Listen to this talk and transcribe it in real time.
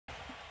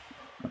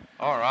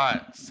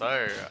Alright,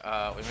 so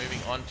we're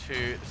moving on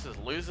to, this is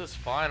Losers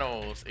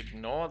Finals.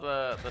 Ignore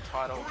the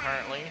title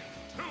currently.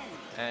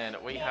 And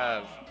we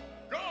have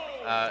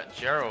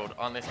Gerald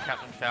on this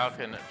Captain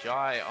Falcon,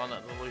 Jai on the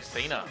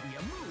Lucina.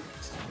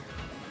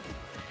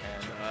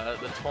 And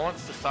the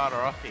taunts to start her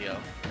off here.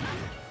 I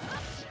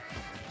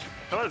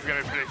thought it was going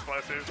to be pretty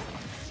explosive.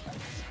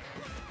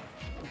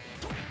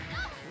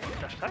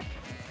 Dash attack.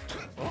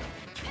 Oh.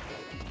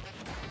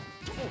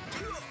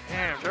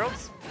 Damn,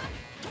 Gerald's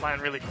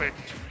playing really quick.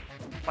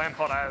 Playing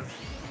hot as.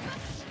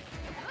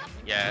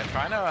 Yeah,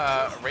 trying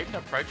to read an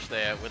approach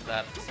there with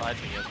that side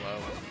B as well.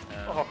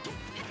 Oh,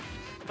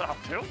 the up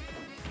tilt?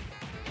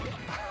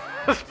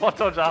 Spot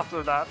dodge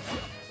after that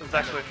was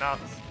actually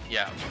nuts.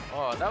 Yeah.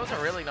 Oh, that was a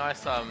really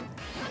nice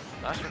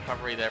nice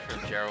recovery there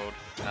from Gerald.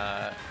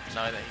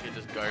 Knowing that he could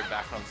just go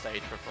back on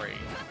stage for free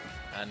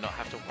and not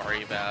have to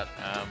worry about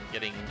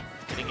getting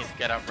his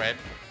get up red.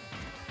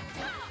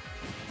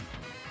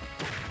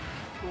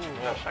 Ooh,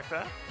 dash attack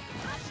there.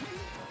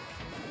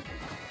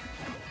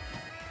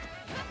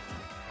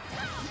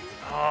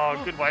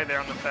 Oh, good way there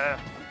on the fair.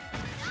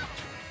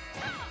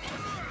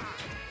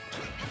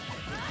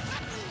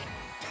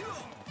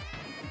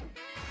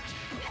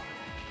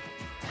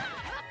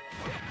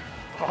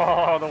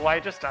 Oh, the way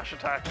just dash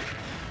attack.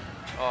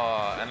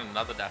 Oh, and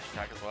another dash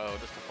attack as well,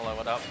 just to follow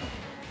it up.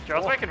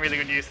 Gerald's making really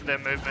good use of their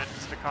movement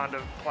just to kind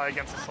of play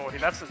against the sortie.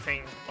 That's the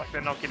thing, like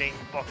they're not getting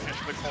boxed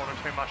into the corner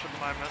too much at the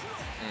moment.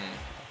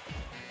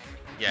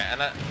 Yeah,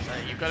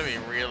 and you've got to be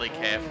really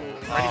careful.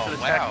 Ready for the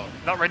wow.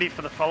 Not ready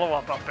for the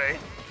follow-up up B.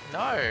 No,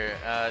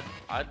 I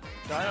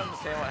don't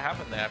understand what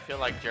happened there. I feel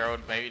like Gerald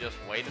maybe just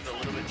waited a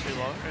little bit too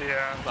long.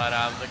 Yeah. But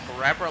the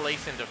grab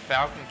release into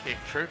Falcon Kick,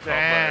 true combo.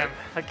 Damn,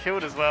 they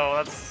killed as well.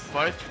 That's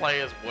both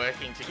players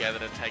working together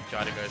to take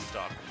Jai2go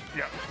stock.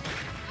 Yeah.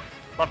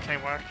 Love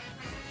teamwork.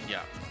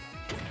 Yeah.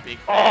 Big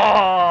fan.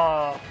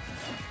 Oh!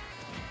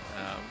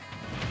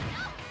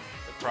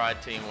 The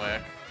pride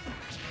teamwork.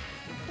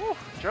 Woo,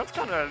 Gerald's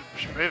kind of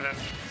moving.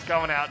 He's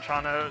going out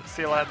trying to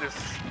seal out this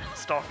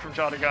stock from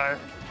Jai2go.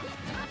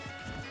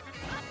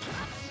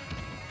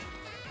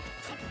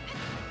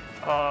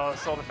 Oh,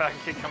 saw the Falcon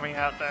Kick coming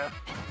out there.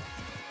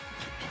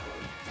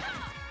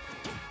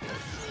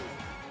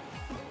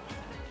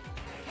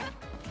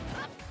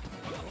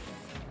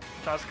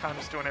 Jai's kind of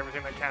just doing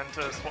everything they can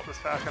to swat this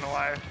Falcon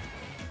away.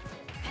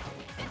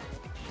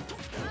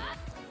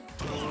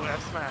 Ooh,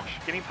 F smash.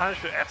 Getting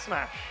punished with F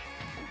smash.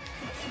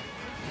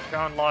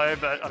 Going low,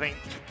 but I think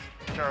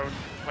Gerald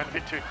went a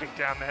bit too quick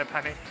down there,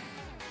 panic.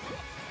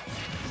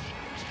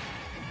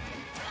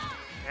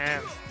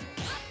 And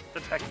the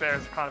tech there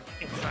is kind of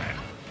insane.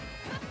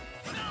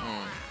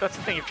 That's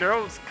the thing, if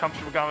Gerald's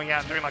comfortable going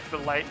out and doing like the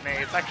late knee,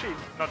 it's actually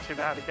not too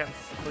bad against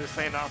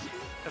Lucina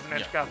as an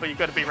edge guard, but you've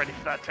got to be ready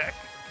for that tech.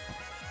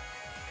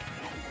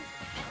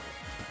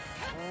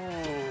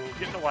 Ooh,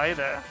 getting away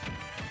there.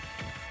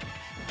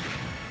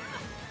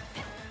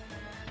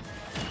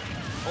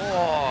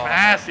 Oh,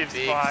 massive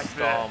big spike stomp.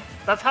 there.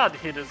 That's hard to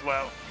hit as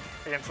well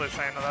against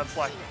Lucina. That's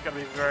like going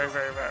to be very,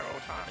 very, very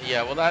all time.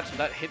 Yeah, well that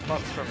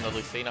hitbox from the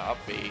Lucina up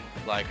B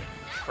like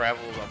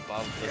travels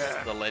above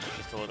the ledge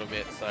just a little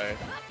bit, so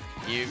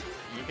you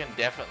can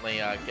definitely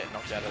get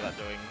knocked out of that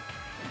doing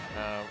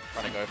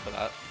trying to go for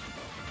that.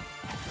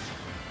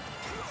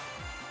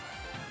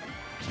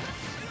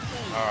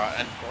 Alright,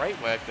 and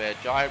great work there.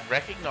 Jai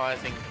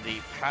recognizing the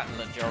pattern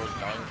that Gerald's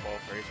going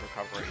for his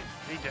recovery.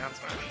 Big down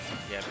smash.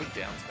 Yeah, big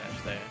down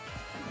smash there.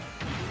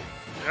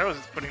 Gerald's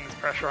just putting this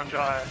pressure on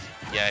Jai.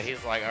 Yeah,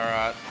 he's like,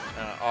 alright.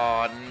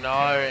 Oh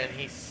no, and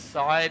he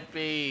side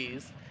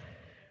Bs.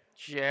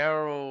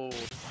 Gerald.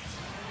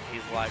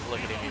 He's like, look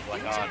at him, he's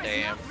like, oh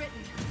damn.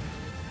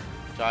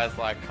 Jai's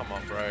like, come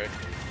on bro.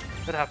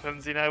 It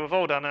happens, you know, we've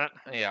all done it.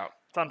 Yeah.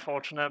 It's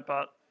unfortunate,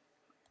 but...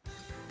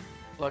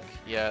 Look,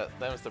 yeah,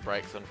 them's the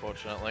breaks,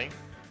 unfortunately.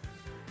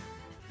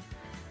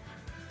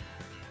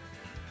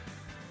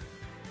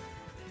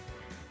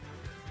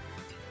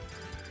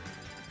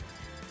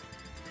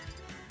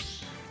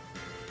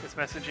 Just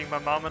messaging my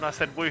mum and I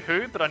said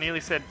woohoo, but I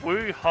nearly said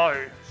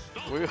woo-ho.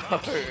 Woo-ho.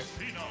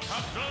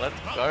 Let's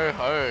go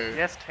ho.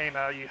 Yes,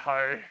 Tina, you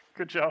ho.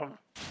 Good job.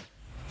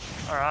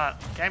 Alright,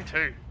 game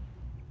 2.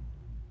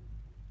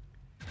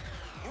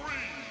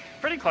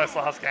 Pretty close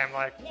last game,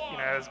 like, you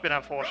know, it's been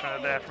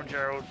unfortunate there from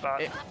Gerald,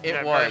 but it you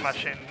know, was very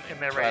much in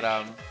their reach. But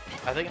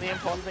I think the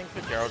important thing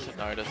for Gerald to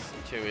notice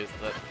too is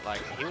that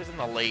like he was in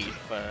the lead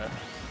for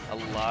a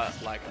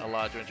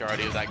large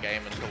majority of that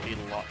game until he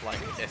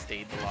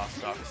SD'd the last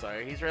stock.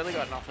 So he's really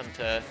got nothing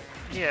to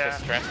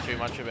stress too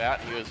much about.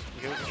 He was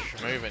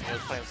moving. He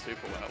was playing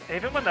super well.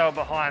 Even when they were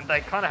behind, they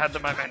kind of had the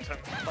momentum.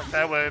 Like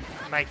they were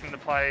making the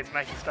plays,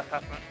 making stuff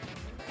happen.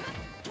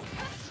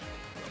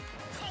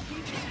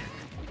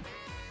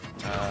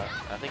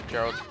 I think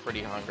Gerald's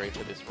pretty hungry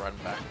for this run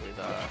back with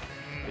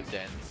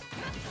Dens.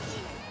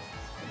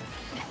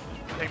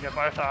 I think they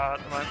both are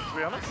at the moment, to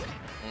be honest.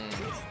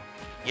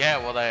 Yeah,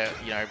 well,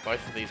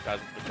 both of these guys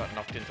got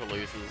knocked into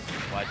losers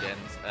by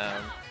Dens,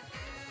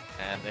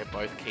 and they're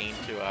both keen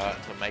to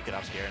make it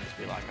up here and just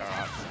be like, all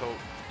right, cool.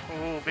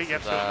 Ooh, big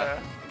F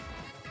there.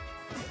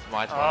 This is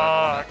my turn. Oh,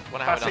 I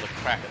want to have classic.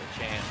 another crack at the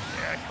chance.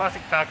 Yeah,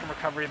 classic Falcon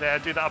recovery there.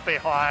 Do the up B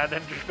high,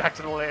 then drift back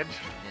to the ledge.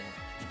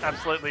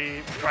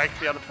 Absolutely break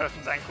the other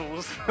person's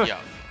ankles. Yeah.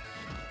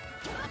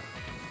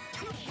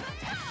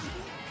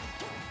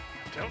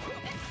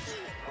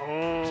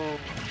 Oh.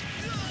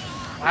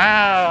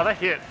 Wow, that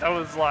hit. That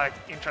was like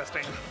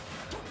interesting.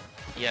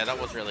 Yeah, that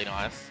was really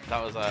nice.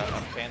 That was a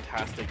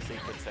fantastic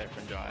sequence there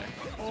from Jai.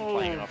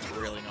 Playing it off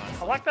really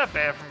nice. I like that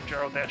bear from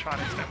Gerald there trying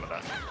to extend with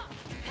that.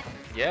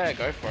 Yeah,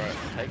 go for it.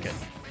 Take it.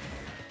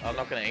 I'm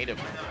not going to eat him.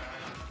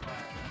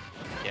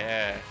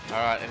 Yeah.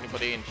 Alright,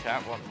 anybody in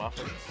chat want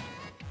muffins?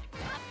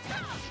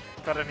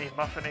 Got any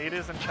muffin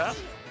eaters in chat?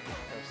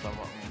 There's some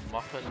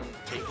muffin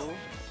people.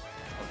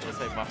 I was going to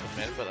say muffin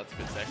men, but that's a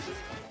bit sexist.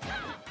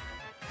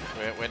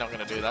 We're not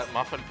going to do that.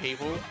 Muffin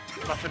people.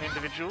 Muffin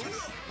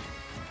individuals.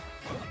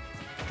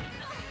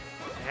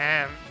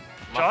 Damn.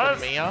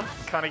 Muffin Mia.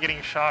 Kind of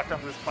getting sharked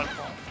on this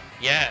platform.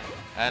 Yeah,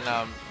 and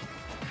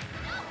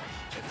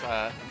it's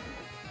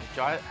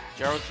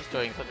Gerald's just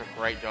doing such a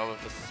great job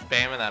of just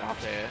spamming that up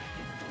there.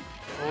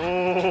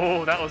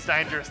 Oh, that was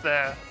dangerous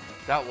there.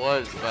 That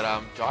was, but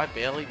Jai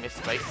barely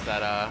misspaced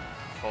that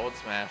forward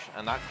smash,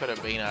 and that could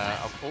have been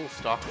a full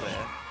stock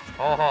there.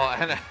 Oh,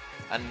 and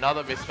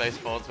another misspaced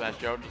forward smash.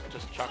 Gerald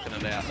just chucking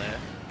it out there.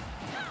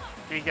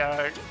 Here you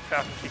go,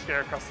 Falcon kick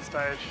there across the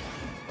stage.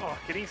 Oh,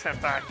 getting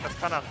sent back. That's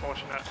kind of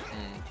unfortunate.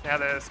 Now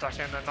they're stuck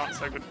in a not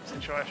so good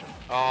situation.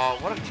 Oh,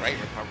 what a great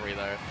recovery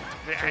though.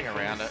 Getting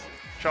around it.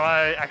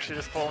 Jai actually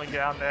just falling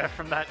down there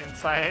from that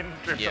insane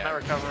drift on that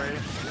recovery.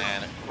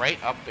 And a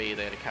great up B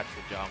there to catch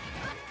the jump.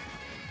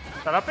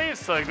 That up B is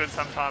so good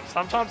sometimes.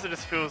 Sometimes it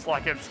just feels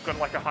like it's got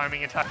like a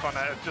homing attack on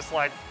it. It just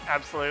like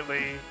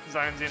absolutely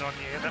zones in on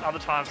you. And then other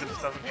times it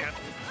just doesn't hit.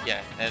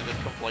 Yeah, and it just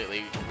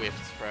completely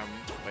whiffs from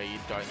where you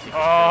don't think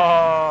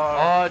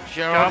oh, it's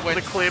good. Oh, Gerald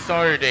went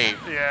so deep.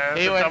 Yeah,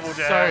 he went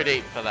so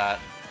deep for that.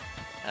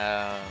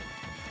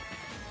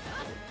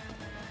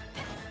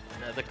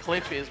 The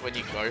clip is when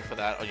you go for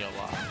that on your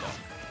last stock.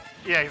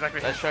 Yeah, exactly.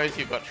 That shows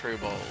you've got true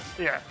balls.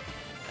 Yeah.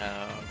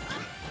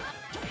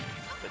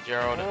 But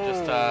Gerald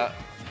just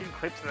getting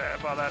clipped there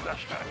by that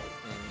dash attack.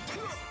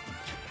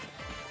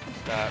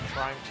 Just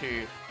trying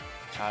to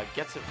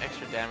get some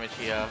extra damage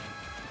here.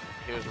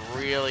 He was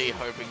really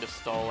hoping to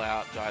stall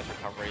out Jai's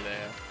recovery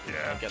there.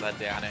 Yeah. And get that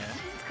down air.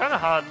 It's kind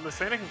of hard.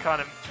 Lucina can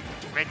kind of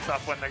mix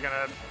up when they're going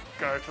to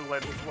go to the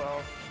ledge as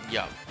well.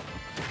 Yeah.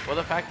 Well,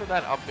 the fact that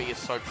that up B is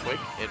so quick,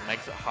 it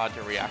makes it hard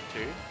to react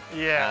to.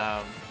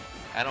 Yeah.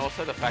 And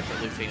also the fact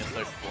that Lucina's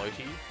so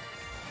floaty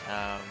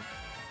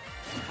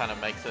kind of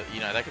makes it, you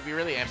know, they can be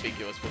really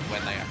ambiguous with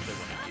when they actually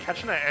want to use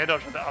Catching that air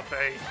dodge with the up B.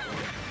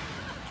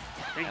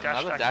 Big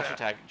dash another attack dash there.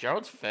 attack.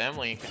 Gerald's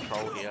firmly in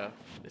control here.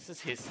 This is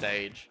his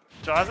stage.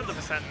 Jai's at the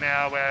percent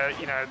now where,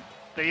 you know,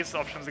 these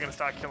options are going to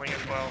start killing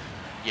as well.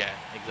 Yeah,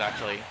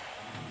 exactly.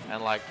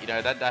 And like, you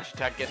know, that dash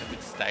attack getting a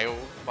bit stale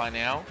by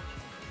now.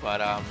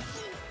 But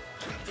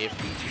if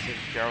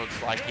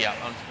Gerald's like, yeah,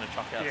 I'm just going to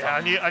chuck out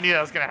something. I knew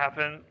that was going to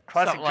happen.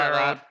 Classic something like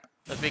Gerald. that.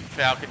 A big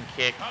Falcon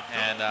kick,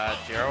 and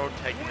Gerald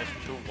taking this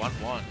to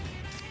 1-1.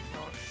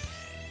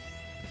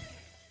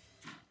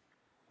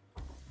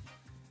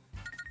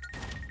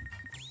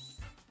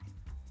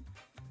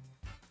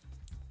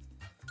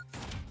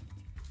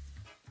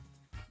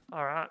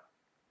 Alright.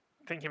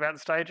 Thinking about the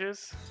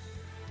stages.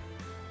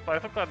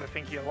 Both look like they're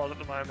thinking a lot at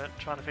the moment,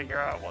 trying to figure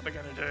out what they're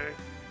going to do.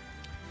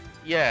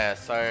 Yeah,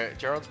 so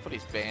Gerald's put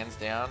his bands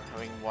down,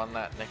 having won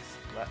that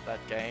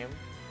game.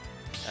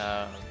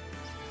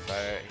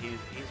 So he's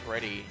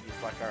ready.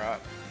 He's like, all right,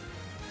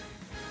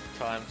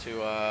 time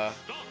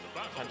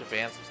to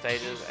ban some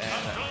stages. And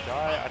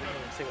Jai, I didn't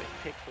even see what he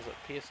picked. Was it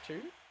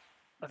PS2?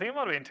 I think it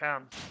might have been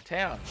Town.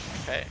 Town.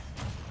 Okay.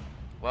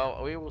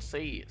 Well, we will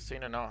see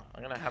soon enough.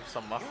 I'm gonna have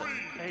some muffin.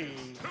 Hey,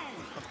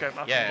 let's go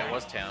muffin. Yeah, it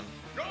was Town.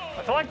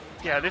 I feel like,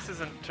 yeah, this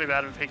isn't too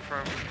bad of a pick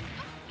from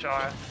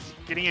Jai.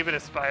 Getting a bit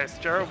of space.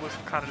 Gerald was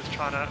kind of just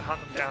trying to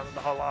hunt them down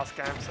the whole last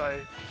game, so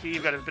here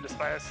you've got a bit of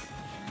space.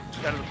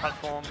 Go to the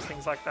platforms,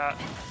 things like that.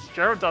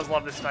 Gerald does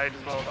love this stage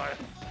as well, though.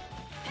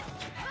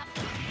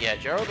 Yeah,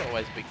 Gerald's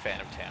always a big fan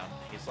of Town.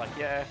 He's like,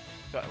 yeah,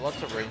 got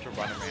lots of room to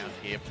run around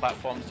here,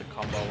 platforms to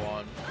combo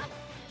on.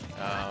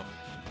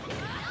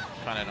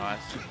 Kind of nice.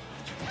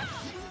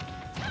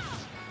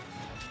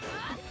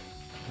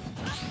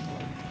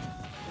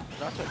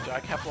 Nice what Jai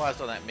capitalized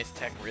on that missed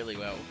tech really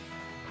well.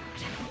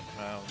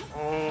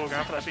 Oh,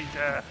 going for that big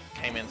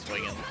came in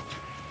swinging.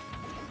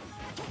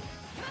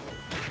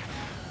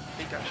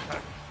 Big dash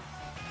attack.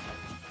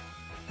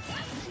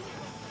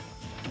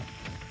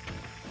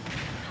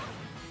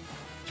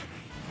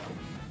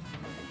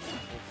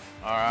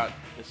 Alright,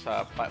 this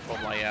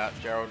platform layout,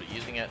 Gerald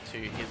using it to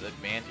his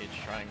advantage,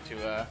 trying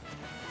to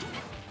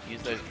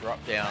use those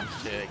drop downs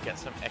to get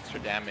some extra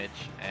damage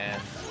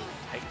and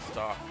take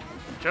stock.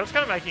 Gerald's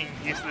kind of making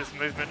use of this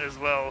movement as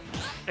well.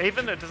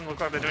 Even it doesn't look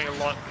like they're doing a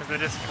lot because they're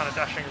just kind of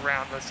dashing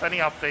around. They're setting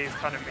up these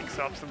kind of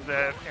mix-ups of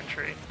their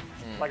entry.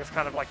 Like it's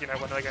kind of like, you know,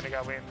 when they're going to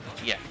go in.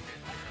 Yeah.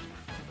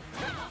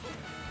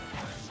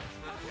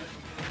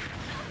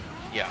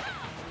 Yeah.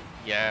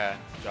 Yeah,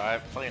 Jai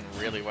playing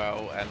really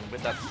well, and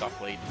with that stock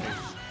lead too.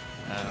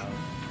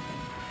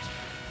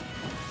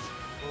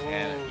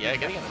 And yeah,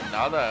 getting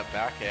another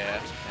back air,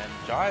 and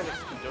Jai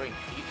just doing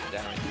heaps of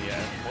damage here,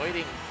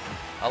 avoiding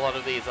a lot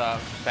of these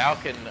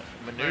Falcon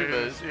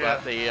maneuvers,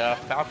 but the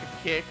Falcon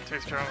kick. Too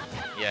strong.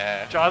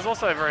 Yeah. Jai's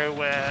also very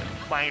aware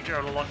playing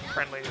Gerald a lot in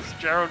friendlies.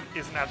 Gerald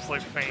is an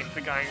absolute fiend for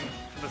going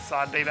for the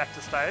side B back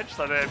to stage,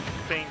 so they're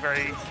being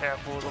very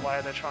careful the way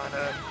they're trying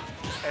to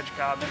edge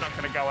guard. They're not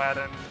going to go out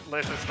and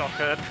lose their stock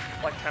at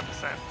like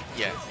 10%.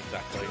 Yes,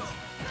 exactly.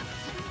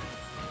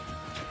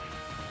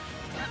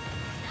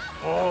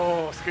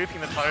 Oh, scooping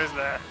the toes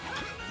there.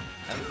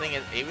 And the thing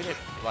is, even if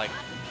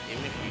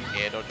you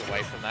air dodge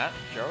away from that,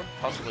 Gerald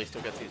possibly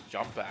still gets his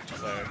jump back.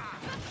 So,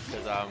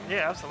 because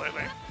yeah,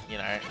 absolutely. You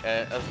know,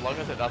 as long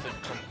as it doesn't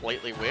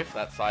completely whiff,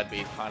 that side B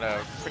is kind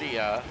of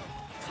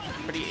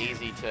pretty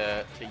easy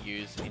to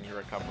use in your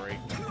recovery.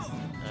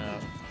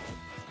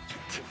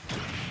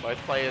 Both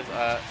players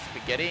are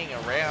spaghettiing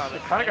around. They're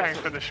kind of going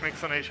for the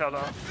schmicks on each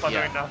other by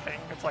doing nothing.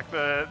 It's like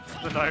the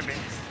no mix.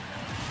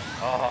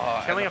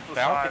 Oh, killing off the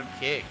Falcon side.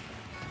 kick.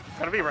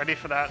 Gotta be ready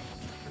for that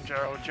from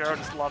Gerald. Gerald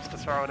just loves to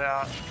throw it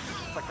out.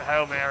 It's like the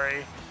Hail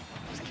Mary.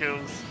 Just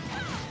kills.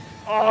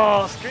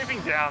 Oh,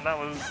 scooping down. That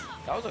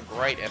was a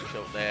great F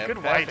tilt there.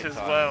 good weight as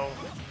well.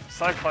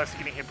 So close to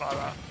getting hit by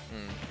that.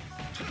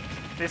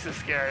 This is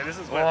scary. This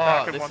is where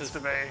Falcon wants to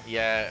be.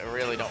 Yeah,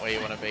 really not where you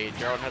want to be.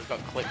 Gerald has got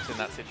clips in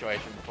that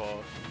situation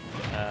before.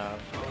 Oh,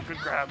 good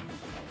grab.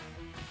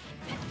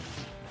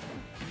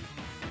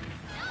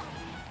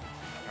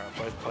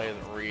 Both players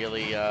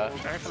really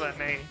going for that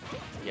knee.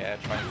 Yeah,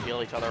 trying to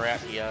feel each other out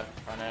here,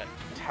 trying to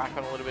tack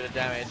on a little bit of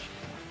damage.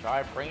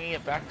 Jai bringing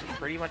it back to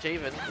pretty much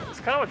even. It's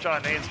kind of what Jai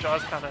needs.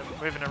 Jai's kind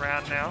of moving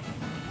around now.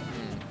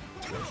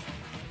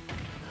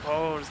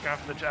 Oh, just going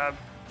for the jab.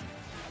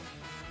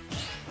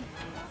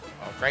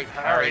 Oh, great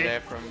parry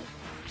there from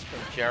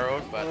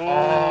Gerald, but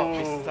oh,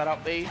 misses that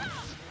up B.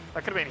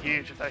 That could have been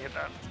huge if they hit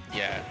that.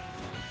 Yeah.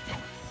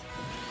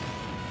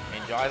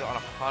 And Jai's on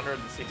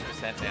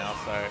 106% now,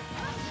 so.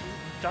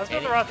 Jai's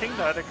doing the right thing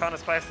though. They're kind of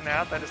spacing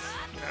out. They just,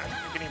 you know,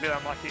 getting a bit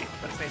unlucky.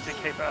 They just need to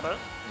keep at it.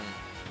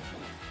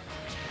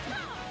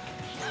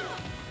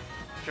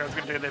 Gerald's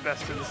going to do their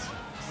best to just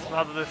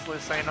smother this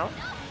Lucina.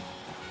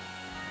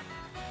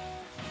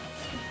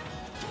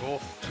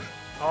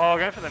 Oh,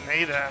 going for the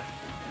knee there.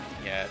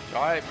 Yeah,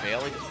 Jai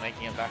barely just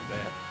making it back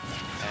there.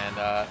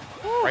 And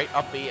great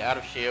up B out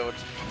of shield.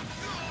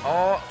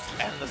 Oh,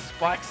 and the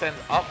spike sends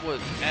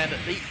upwards. And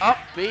the up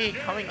B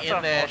coming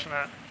in there.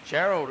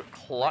 Gerald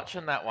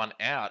clutching that one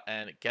out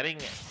and getting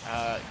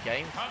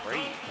game 3.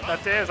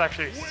 That dare is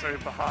actually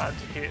super hard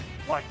to hit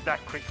like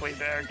that quickly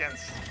there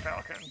against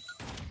Falcon.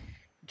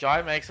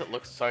 Jai makes it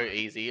look so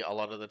easy a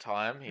lot of the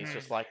time. He's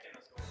just like,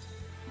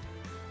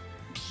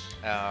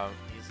 yeah,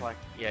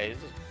 he's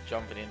just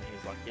jumping in.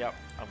 He's like, yep,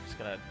 I'm just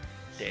gonna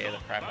dare the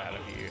crap out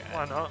of you. And,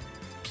 why not?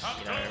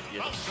 You know,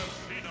 you're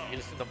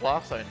just in the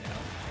blast zone now.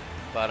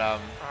 But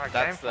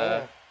that's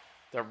the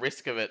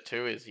risk of it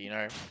too. Is, you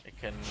know, it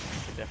can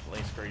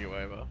definitely screw you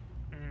over.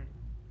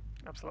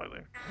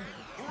 Absolutely.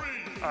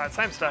 All right,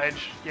 same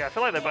stage. Yeah, I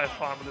feel like they're both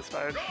fine with this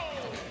stage.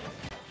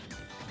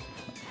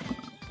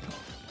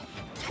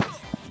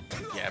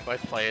 Yeah,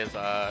 both players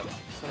are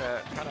sort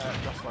of kind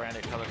of jostle around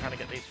each other, trying to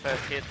get these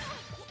first hits.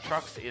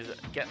 Trux is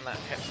getting that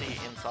Pepsi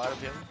inside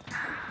of him.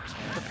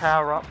 The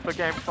power up for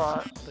game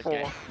 4.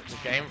 The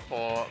game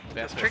 4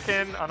 best. Trick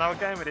in. I know what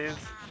game it is.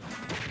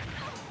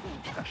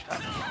 Dash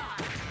attack.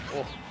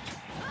 Oh,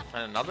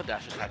 and another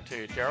dash attack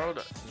too.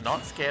 Gerald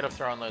not scared of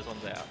throwing those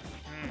ones out.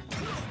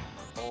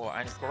 Oh,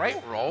 and great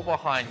roll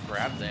behind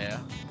grab there.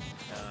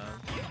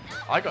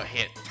 I got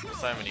hit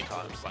so many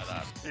times by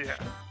that. Yeah.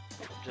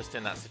 Just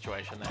in that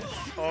situation there.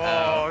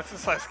 Oh, this is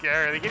so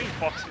scary. They're getting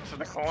boxed into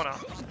the corner.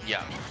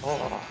 Yeah.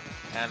 Oh.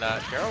 And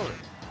Gerald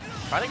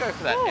trying to go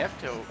for that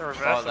F tilt,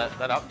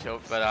 that up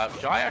tilt,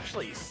 but Jai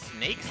actually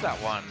sneaks that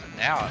one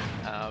out.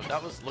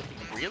 That was looking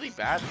really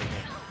bad for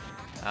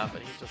him.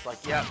 But he's just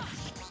like, yep,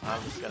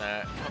 I'm just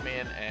gonna come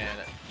in and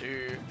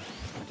do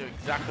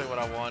exactly what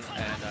I want,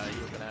 and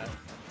you're gonna.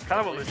 Kind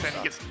of what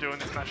Lucina gets to do in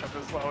this matchup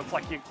as well. It's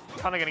like you're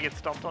kind of going to get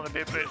stomped on a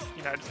bit, but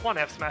you know, just one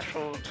F smash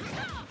or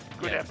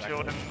good F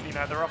tilt, and you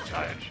know they're off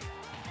stage.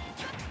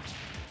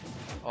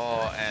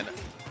 Oh, and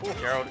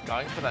Gerald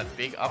going for that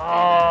big up.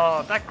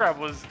 Oh, that grab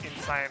was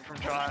insane from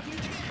Jai.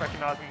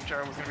 Recognizing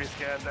Gerald was going to be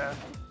scared there.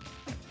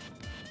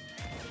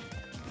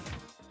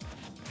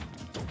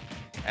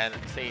 And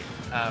see,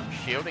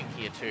 shielding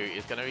here too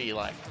is going to be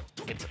like,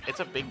 it's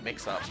a big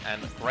mix-up,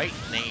 and great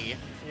knee.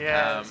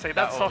 Yeah, see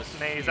that soft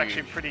knee is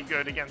actually pretty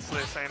good against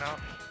Lucina.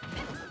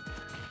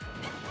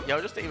 Yeah,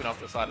 just even off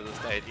the side of the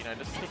stage, you know,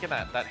 just sticking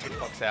that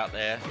hitbox out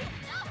there,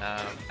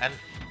 and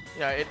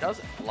you know, it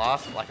does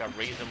last like a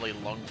reasonably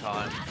long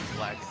time.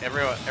 Like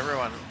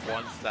everyone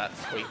wants that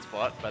sweet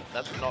spot, but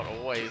that's not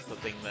always the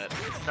thing that.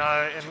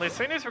 No, and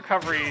Lucina's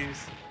recovery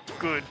is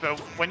good, but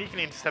when you can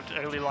intercept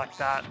early like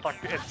that,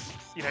 like it's,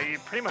 you know, you're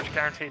pretty much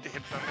guaranteed to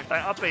hit them. If they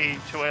up B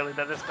too early,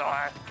 they just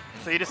die.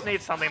 So you just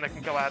need something that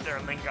can go out there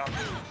and linger.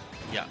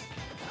 Yeah.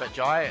 But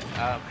Jai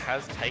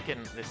has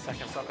taken this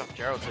second stock off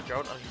Gerald, so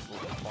Gerald on his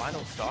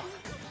final stock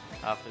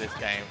after this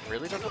game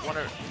really doesn't want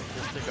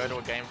just to go to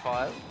a game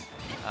 5.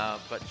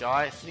 But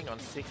Jai sitting on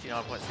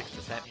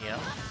 69.6% here.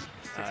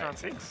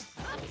 696?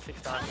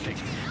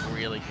 696.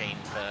 Really keen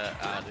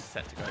for this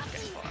set to go to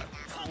game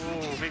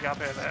 5. Ooh, big up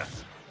air there.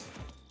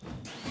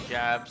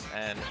 Jabs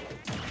and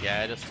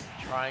yeah, just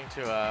trying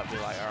to be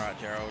like, all right,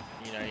 Gerald,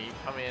 you know, you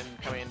come in,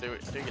 do your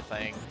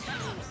thing.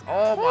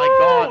 Oh my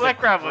God, that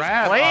grab was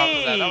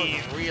clean.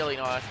 That was really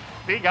nice.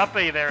 Big up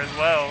B there as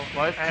well.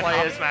 Both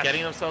players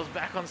getting themselves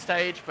back on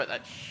stage, but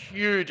that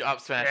huge up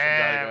smash from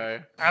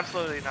Jai2go.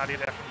 Absolutely nutty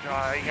there from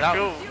Jai. You can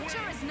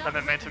feel the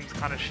momentum's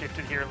kind of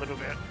shifted here a little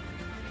bit.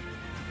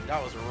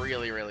 That was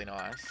really, really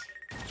nice.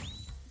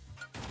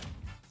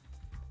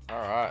 All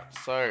right,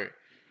 so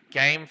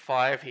game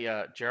 5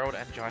 here, Gerald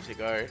and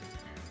Jai2go.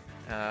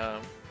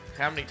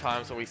 How many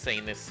times have we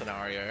seen this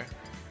scenario?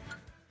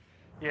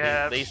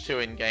 Yeah. These two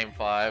in game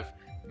 5.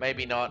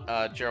 Maybe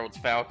not Gerald's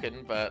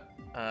Falcon, but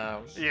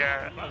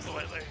yeah,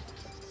 absolutely.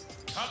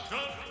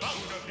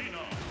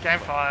 Game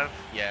 5.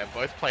 Yeah,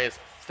 both players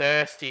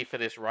thirsty for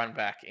this run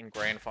back in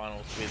grand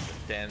finals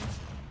with Dens.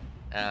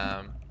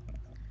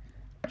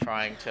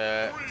 Trying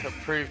to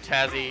prove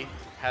Tazzy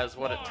has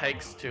what it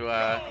takes to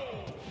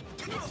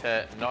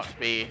not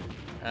be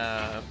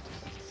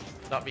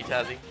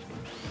Tazzy.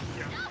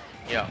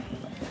 Yeah.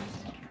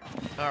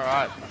 All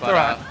right. But, all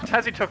right.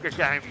 Tazzy took a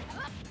game.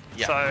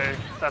 Yeah. So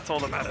that's all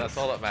that matters. That's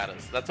all that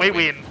matters. We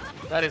win.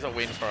 That is a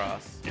win for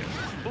us.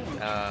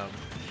 Yeah.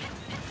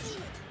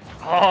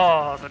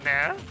 Oh, the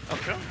nair.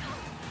 Okay.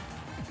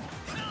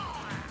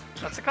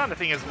 That's the kind of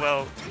thing as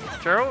well.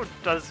 Gerald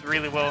does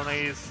really well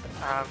in these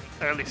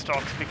early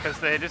stocks because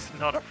they're just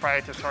not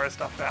afraid to throw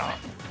stuff out.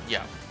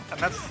 Yeah. And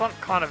that's not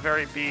kind of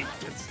very big.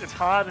 It's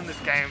hard in this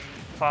game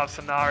 5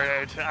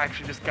 scenario to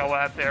actually just go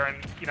out there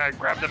and, you know,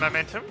 grab the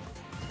momentum.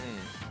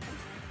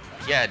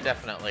 Yeah,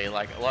 definitely.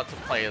 Like, lots of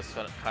players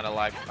kind of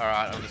like, all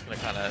right, I'm just going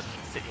to kind of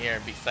sit here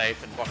and be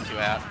safe and box you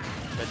out.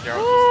 But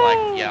Gerald's just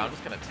like, yeah, I'm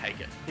just going to take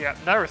it. Yeah,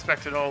 no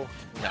respect at all.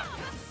 No.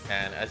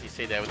 And as you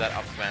see there with that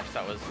up smash,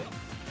 that was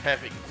a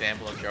perfect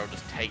example of Gerald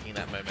just taking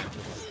that momentum.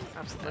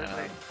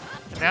 Absolutely.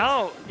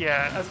 Now,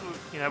 yeah, as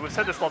you know, we've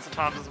said this lots of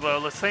times as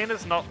well,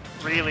 Lucina's not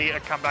really a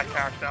comeback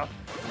character.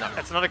 No.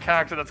 It's not a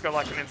character that's got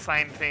like an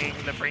insane thing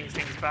that brings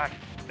things back.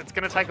 It's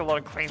going to take a lot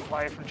of clean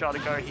play from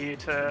Jai2go here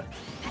to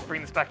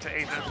bring this back to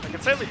even. They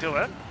can certainly do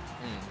it.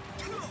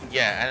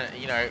 Yeah, and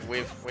you know,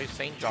 we've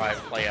seen Jai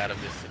play out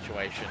of this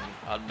situation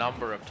a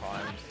number of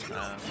times.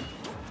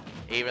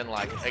 Even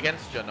like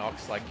against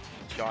Janox, like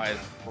Jai's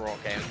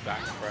brought games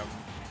back from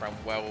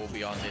well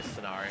beyond this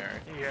scenario.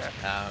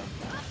 Yeah.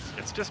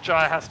 It's just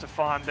Jai has to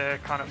find their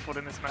kind of foot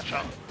in this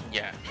matchup.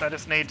 Yeah. They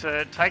just need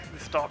to take the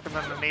stock and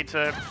then they need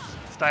to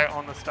stay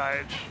on the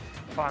stage,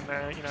 find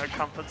their, you know,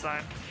 comfort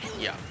zone.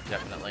 Yeah,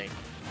 definitely.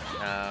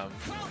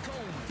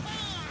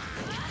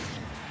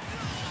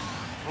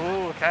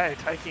 Ooh, okay,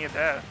 taking it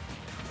there.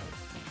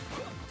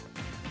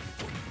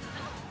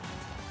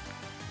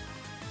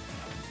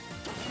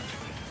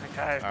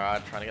 Okay.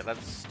 Alright, trying to get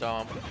that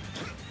stomp.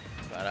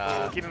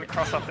 But getting the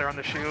cross up there on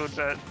the shield,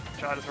 but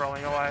Jai just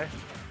rolling away.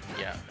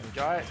 Yeah, and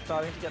Jai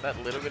starting to get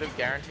that little bit of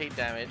guaranteed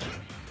damage.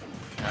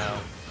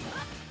 And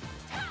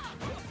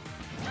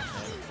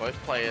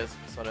both players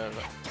sort of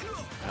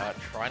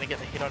trying to get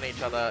the hit on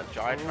each other.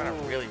 Jai trying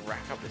to really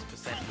rack up this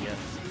percent here.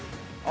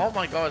 Oh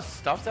my god,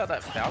 stuffs out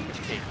that Falcon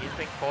kick. He's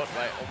been caught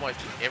by almost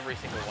every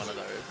single one of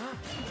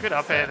those. Good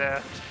up air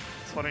there.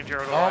 Swatting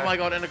Gerald away. Oh my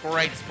god, and a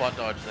great spot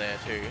dodge there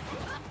too.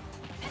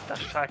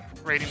 Dash attack,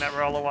 reading that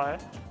roll away.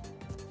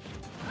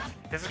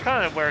 This is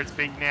kind of where it's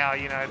big now,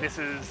 you know, this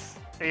is,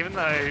 even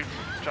though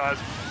Jai's,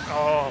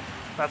 oh,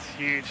 that's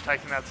huge,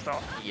 taking that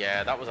stock.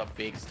 Yeah, that was a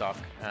big stock.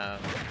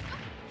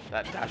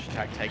 That dash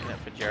attack taking it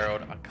for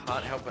Gerald. I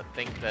can't help but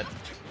think that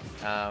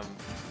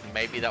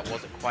maybe that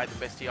wasn't quite the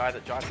best DI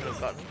that Jai could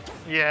have gotten.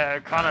 Yeah,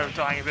 kind of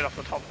dying a bit off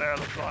the top there, it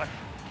looks like.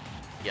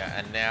 Yeah,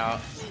 and now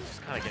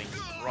just kind of getting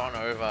run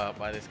over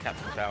by this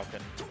Captain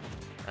Falcon.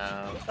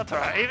 That's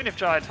alright, even if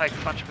Jai takes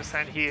a bunch of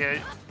percent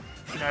here,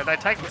 you know, they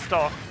take the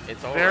stock.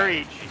 It's all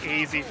very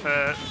easy for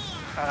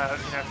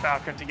you know,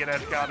 Falcon to get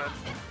edge guarded.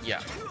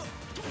 Yeah.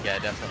 Yeah,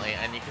 definitely.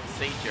 And you can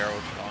see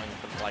Gerald going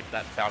for like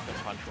that Falcon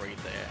punch read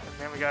there. And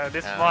there we go.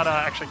 This might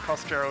actually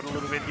cost Gerald a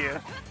little bit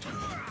here.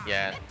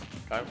 Yeah,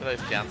 going for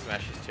those down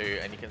smashes too,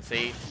 and you can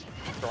see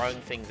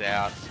throwing things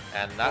out,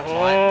 and that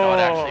might not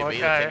actually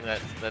be the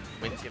thing that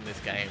wins him this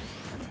game.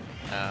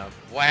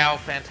 Wow,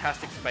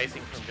 fantastic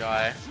spacing from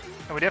Jai.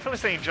 And we're definitely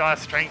seeing Jai's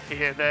strength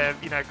here. They're,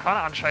 you know, kind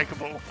of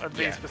unshakable at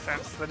these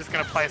percents. They're just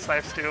going to play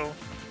safe still.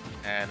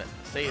 And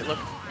see,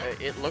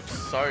 it looks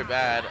so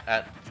bad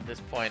at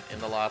this point in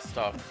the last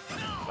stock.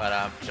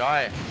 But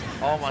Jai,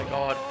 oh my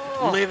god,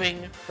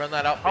 living from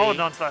that up B. Holding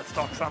on to that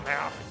stock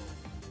somehow.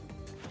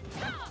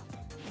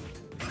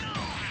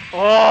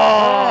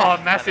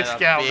 Oh, massive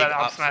scale, that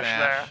up smash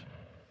there.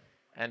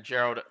 And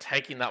Gerald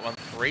taking that one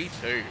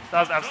 3-2.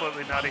 That was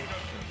absolutely nutty.